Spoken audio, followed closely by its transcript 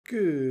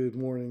Good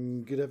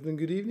morning, good afternoon,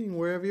 good evening,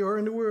 wherever you are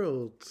in the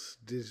world.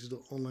 This is the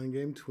online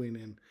game Twin,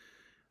 and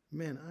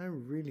man, I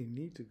really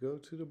need to go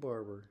to the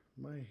barber.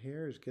 My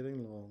hair is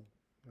getting long.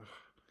 Ugh,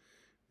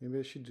 maybe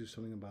I should do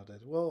something about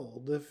that.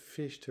 Well, the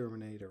Fish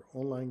Terminator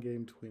online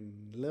game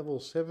Twin, level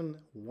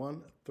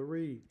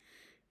 713.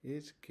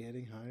 It's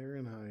getting higher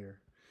and higher.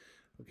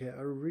 Okay,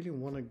 I really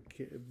want to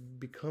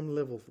become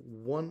level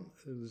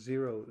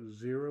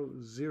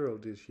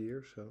 1000 this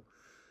year, so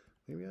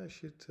maybe I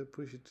should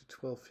push it to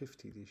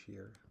 1250 this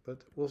year,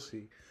 but we'll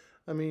see.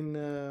 I mean,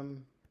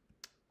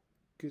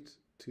 good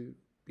to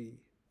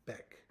be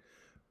back.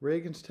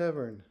 Reagan's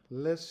Tavern.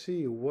 Let's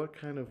see what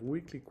kind of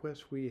weekly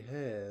quest we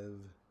have.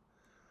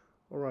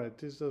 Alright,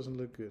 this doesn't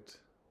look good.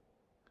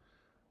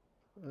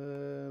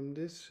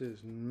 This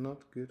is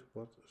not good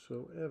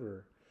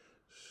whatsoever.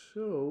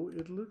 So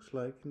it looks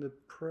like in the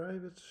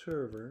private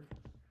server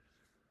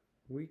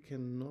we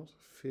cannot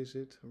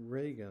visit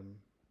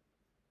Reagan.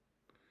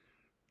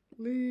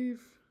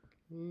 Leave.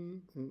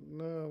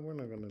 No, we're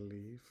not going to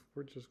leave.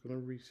 We're just going to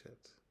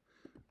reset.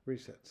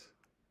 Reset.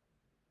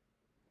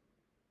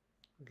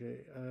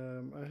 Okay,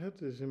 I had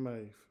this in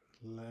my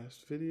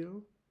last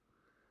video.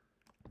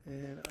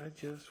 And I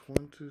just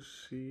want to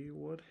see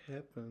what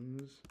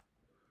happens.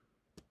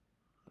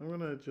 I'm going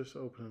to just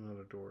open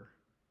another door.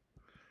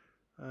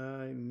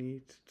 I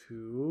need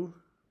to...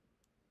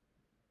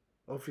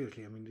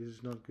 Obviously, I mean, this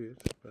is not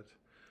good, but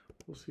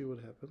we'll see what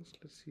happens.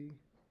 Let's see.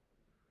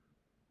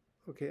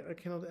 Okay, I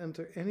cannot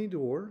enter any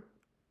door.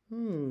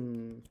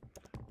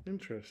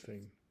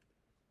 Interesting.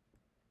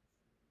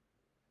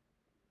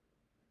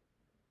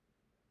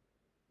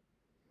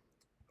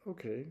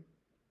 Okay.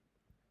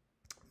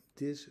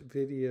 This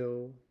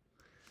video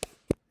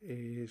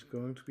is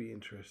going to be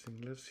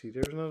interesting. Let's see,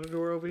 there's another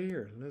door over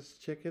here. Let's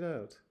check it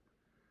out.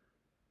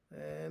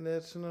 And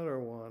that's another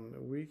one.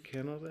 We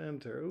cannot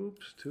enter.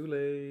 Oops, too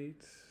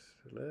late.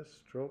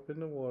 Let's drop in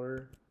the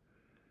water.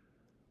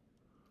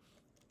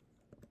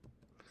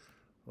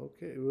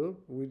 Okay, well,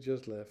 we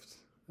just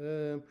left.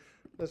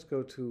 Let's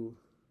go to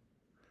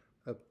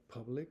a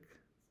public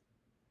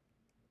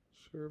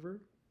server.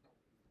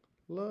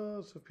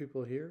 Lots of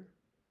people here.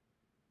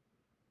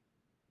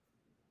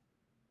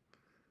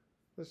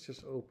 Let's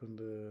just open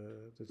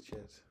the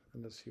chat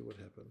and let's see what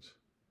happens.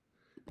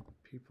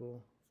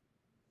 People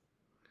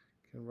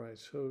can write.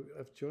 So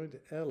I've joined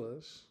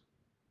Alice.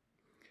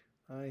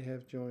 I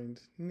have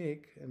joined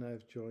Nick and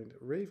I've joined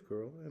Rave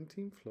Girl and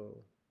Team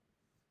Flow.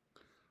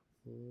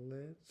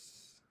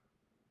 Let's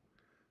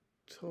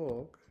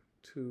talk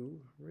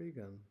to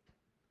Reagan.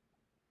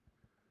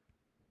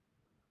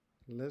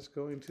 Let's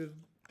go into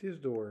this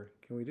door.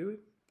 Can we do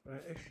it?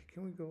 Actually,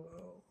 can we go?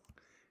 Oh,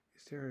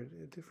 is there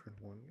a different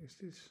one? Is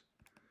this?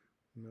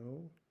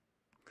 No.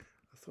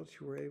 I thought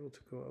you were able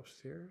to go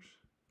upstairs.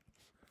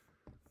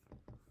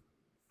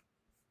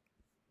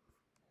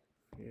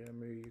 Yeah,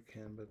 maybe you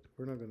can, but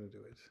we're not going to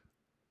do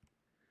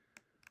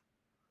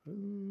it.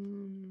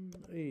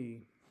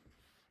 Hey.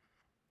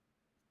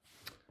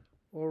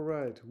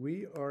 Alright,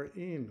 we are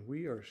in.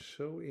 We are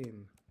so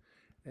in.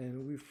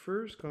 And we're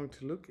first going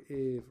to look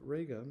if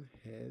Reagan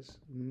has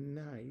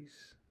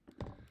nice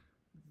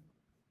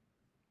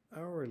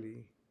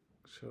hourly.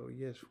 So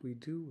yes, we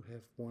do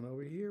have one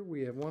over here.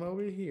 We have one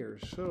over here.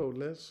 So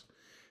let's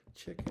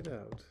check it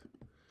out.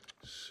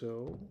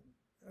 So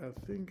I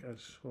think I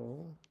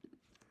saw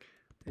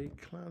a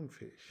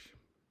clownfish.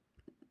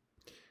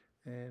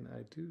 And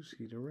I do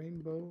see the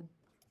rainbow.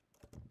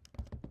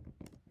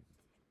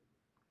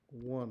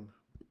 1,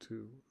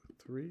 2,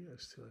 3. I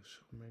still have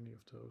so many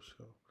of those,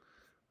 so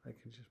I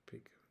can just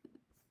pick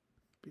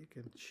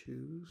and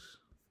choose.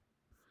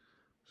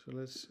 So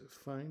let's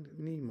find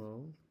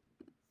Nemo.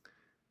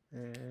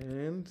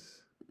 And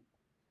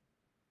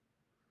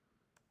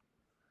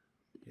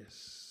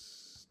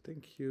yes,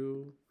 thank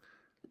you.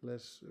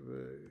 Let's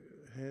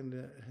hand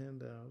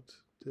out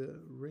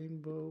the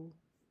rainbow.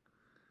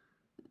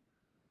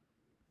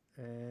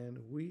 And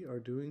we are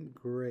doing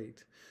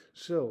great.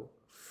 So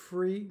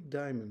 3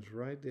 diamonds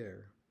right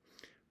there.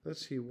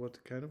 Let's see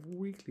what kind of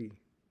weekly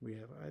we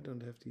have. I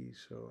don't have these,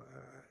 so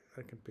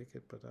I can pick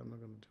it, but I'm not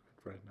going to do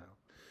it right now.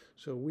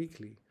 So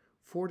weekly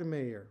for the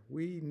mayor,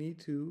 we need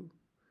to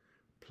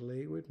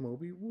play with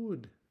Moby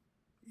Wood.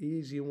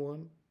 Easy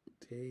one,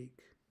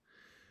 take.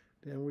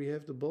 Then we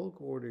have the bulk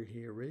order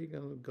here.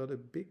 Reagan got a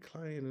big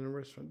client in a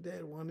restaurant.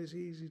 That one is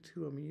easy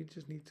too. I mean, you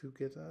just need to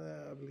get,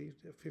 I believe,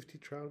 50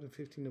 trout and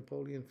 50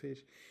 Napoleon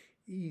fish.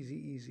 Easy,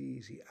 easy,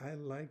 easy. I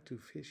like to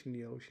fish in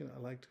the ocean. I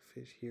like to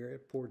fish here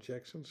at Port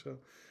Jackson. So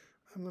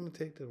I'm going to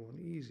take that one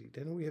easy.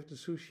 Then we have the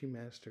sushi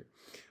master.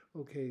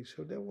 Okay,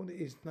 so that one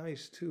is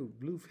nice too.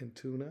 Bluefin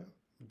tuna.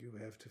 You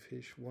have to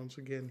fish once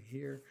again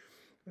here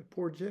at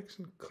Port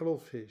Jackson.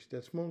 Cuttlefish.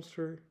 That's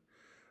Monsters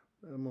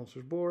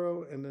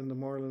Boro, and then the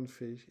marlin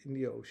fish in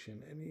the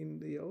ocean. And in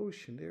the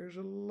ocean, there's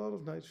a lot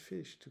of nice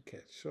fish to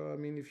catch. So, I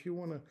mean, if you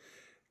want to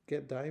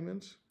get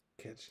diamonds,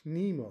 catch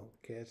Nemo,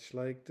 catch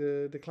like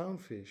the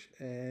clownfish,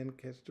 and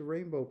catch the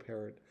rainbow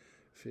parrot.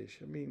 fish.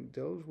 I mean,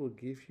 those will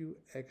give you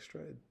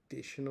extra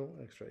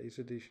is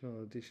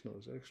additional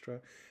is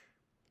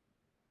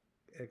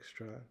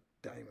extra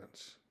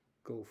diamonds.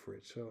 Go for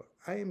it. So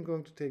I am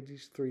going to take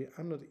these 3.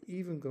 I'm not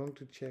even going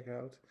to check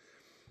out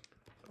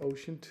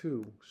Ocean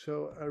 2.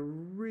 So I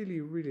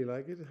really, really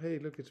like it. Hey,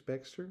 look, it's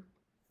Baxter.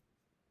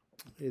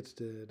 It's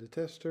the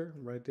tester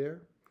right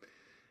there.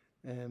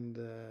 And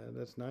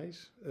that's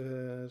nice.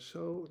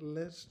 So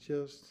let's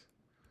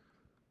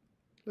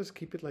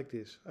keep it like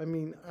this. I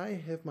mean, I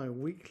have my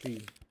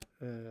weekly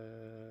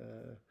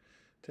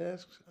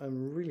tasks.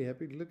 I'm really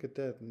happy. Look at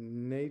that.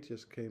 Nate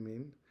just came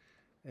in.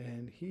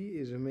 And he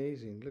is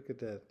amazing. Look at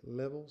that.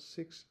 Level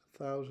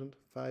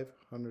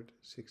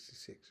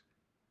 6,566.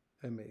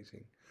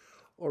 Amazing.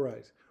 All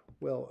right.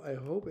 Well, I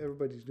hope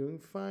everybody's doing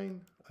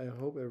fine. I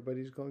hope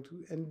everybody's going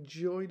to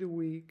enjoy the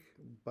week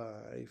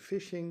by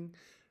fishing,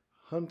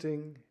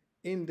 hunting,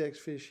 index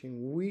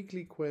fishing,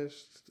 weekly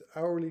quests,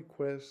 hourly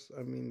quests.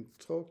 I mean,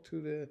 talk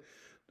to the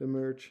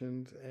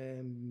merchant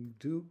and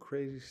do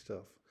crazy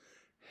stuff.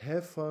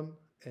 Have fun,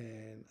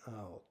 and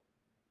I'll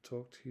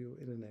talk to you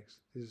in the next.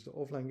 This is the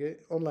online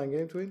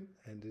game twin,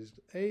 and this is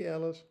the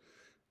Alice,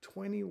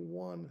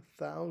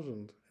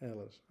 21,000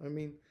 Alice. I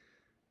mean,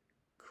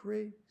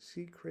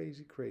 crazy,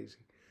 crazy,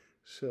 crazy.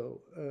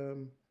 So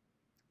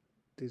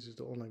this is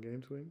the online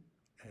game twin,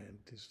 and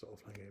this is the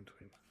offline game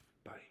twin.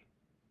 Bye.